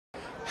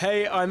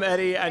Hey, I'm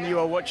Eddie, and you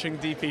are watching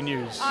DP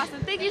News.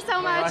 Awesome. Thank you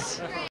so much.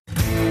 Bye.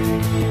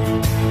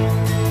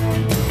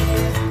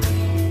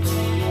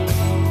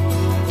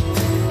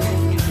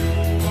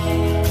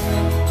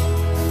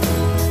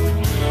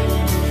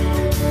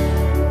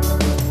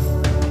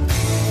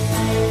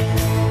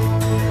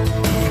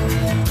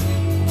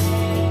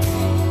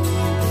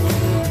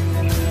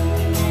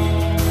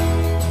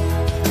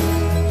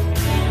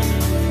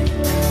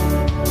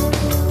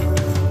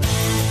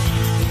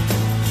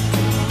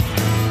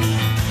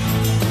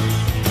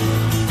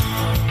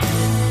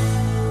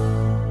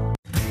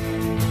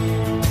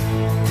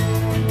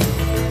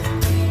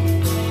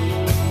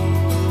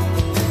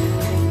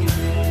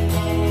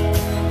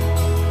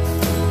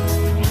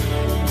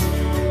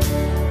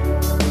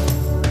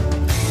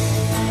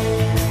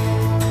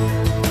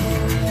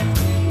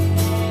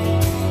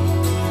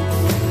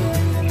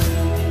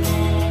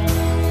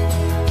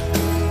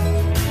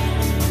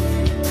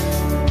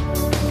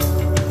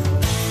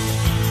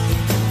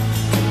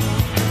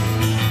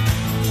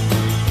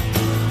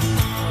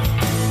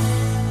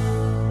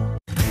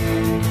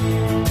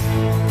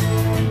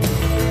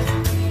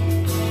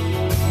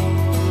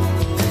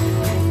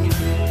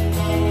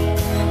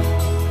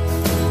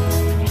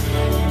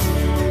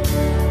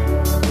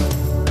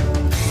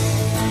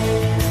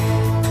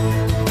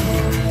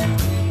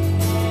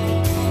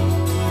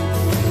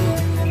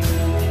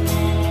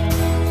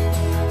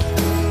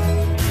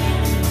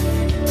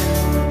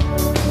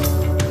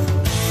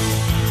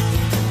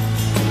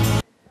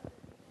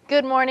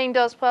 Good morning,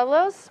 Dos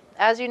Pueblos.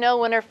 As you know,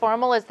 Winter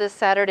Formal is this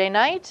Saturday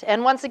night,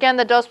 and once again,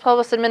 the Dos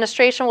Pueblos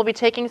administration will be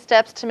taking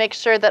steps to make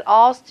sure that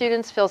all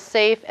students feel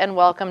safe and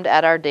welcomed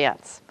at our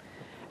dance.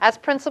 As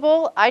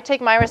principal, I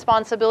take my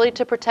responsibility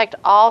to protect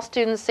all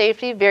students'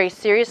 safety very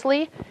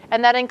seriously,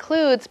 and that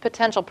includes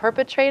potential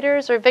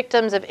perpetrators or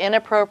victims of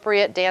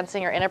inappropriate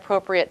dancing or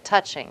inappropriate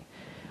touching.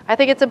 I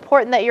think it's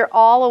important that you're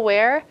all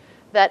aware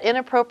that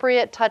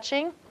inappropriate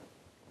touching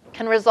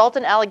can result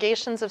in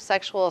allegations of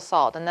sexual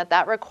assault, and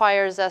that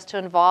requires us to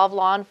involve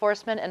law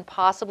enforcement and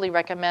possibly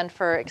recommend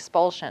for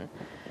expulsion.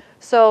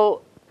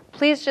 So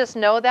please just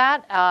know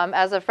that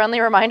as a friendly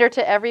reminder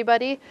to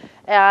everybody.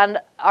 And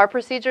our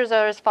procedures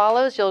are as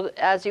follows.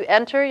 As you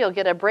enter, you'll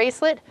get a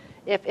bracelet.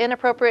 If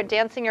inappropriate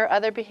dancing or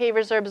other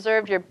behaviors are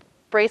observed, your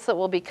bracelet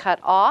will be cut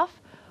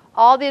off.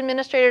 All the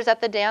administrators at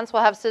the dance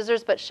will have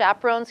scissors, but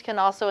chaperones can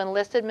also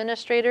enlist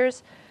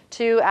administrators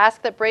to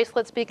ask that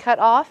bracelets be cut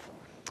off.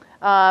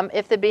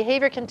 If the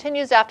behavior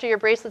continues after your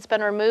bracelet's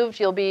been removed,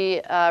 you'll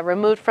be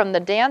removed from the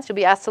dance. You'll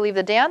be asked to leave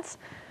the dance.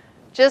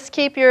 Just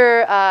keep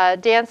your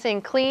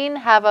dancing clean.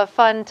 Have a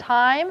fun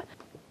time.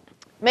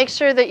 Make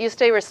sure that you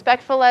stay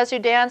respectful as you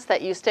dance,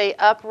 that you stay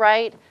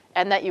upright,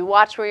 and that you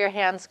watch where your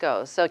hands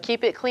go. So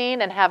keep it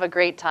clean and have a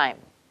great time.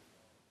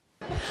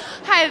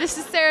 Hi, this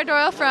is Sarah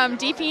Doyle from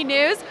DP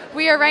News.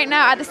 We are right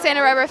now at the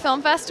Santa Barbara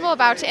Film Festival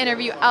about to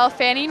interview Elle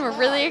Fanning. We're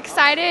really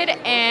excited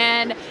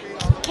and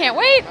can't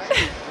wait.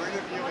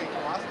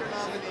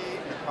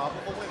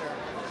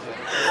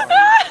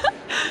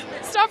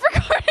 Stop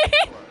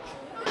recording.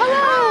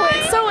 Hello,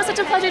 it's such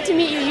a pleasure to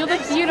meet you. You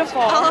look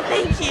beautiful. Oh,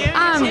 thank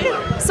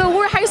you. So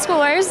we're high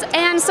schoolers,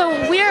 and so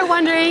we are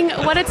wondering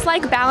what it's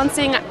like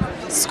balancing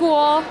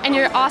school and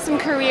your awesome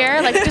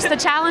career, like just the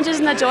challenges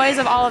and the joys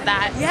of all of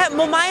that. Yeah,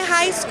 well, my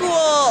high school,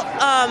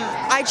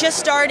 I just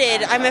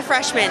started. I'm a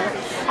freshman.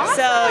 Awesome.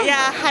 So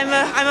yeah,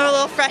 I'm a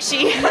little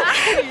freshie.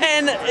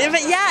 and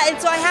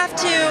so I have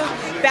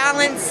to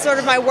balance sort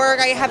of my work.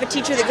 I have a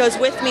teacher that goes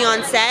with me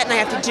on set, and I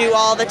have to do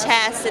all the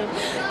tests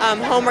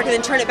and homework, and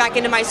then turn it back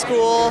into my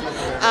school.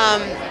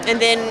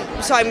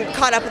 So I'm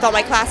caught up with all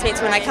my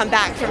classmates when I come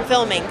back from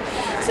filming.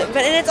 And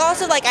it's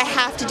also like I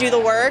have to do the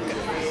work.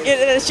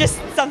 It's just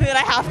something that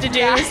I have to do,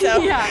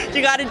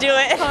 you got to do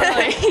it.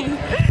 Totally.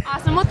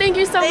 Awesome. Well, thank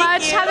you so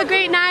much. You. Have a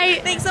great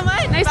night. Thanks so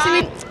much. Nice Bye.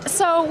 to meet you.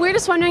 So we're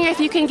just wondering if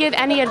you can give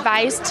any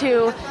advice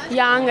to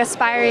young,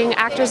 aspiring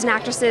actors and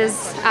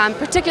actresses,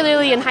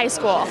 particularly in high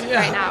school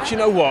right now. Do you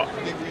know what?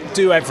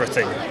 Do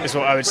everything is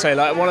what I would say.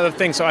 Like, one of the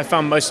things that I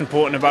found most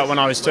important about when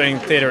I was doing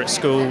theatre at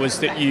school was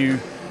that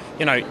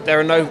there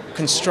are no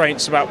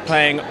constraints about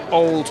playing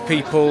old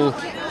people,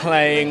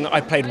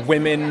 I played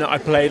women,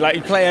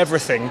 you play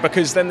everything,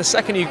 because then the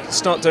second you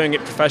start doing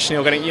it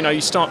professionally,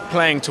 you start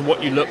playing to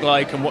what you look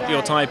like and what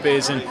your type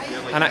is, and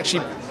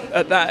actually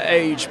at that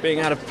age being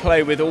able to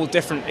play with all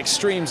different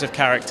extremes of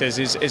characters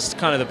is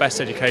kind of the best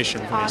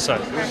education for me. So.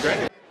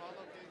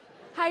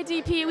 Hi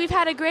DP, we've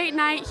had a great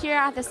night here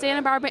at the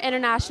Santa Barbara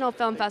International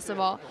Film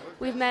Festival.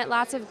 We've met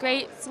lots of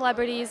great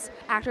celebrities,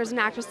 actors and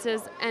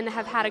actresses, and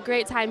have had a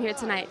great time here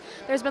tonight.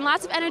 There's been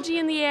lots of energy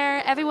in the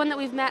air. Everyone that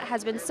we've met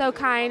has been so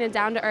kind and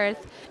down to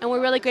earth, and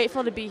we're really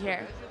grateful to be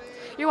here.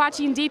 You're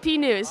watching DP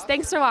News.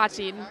 Thanks for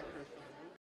watching.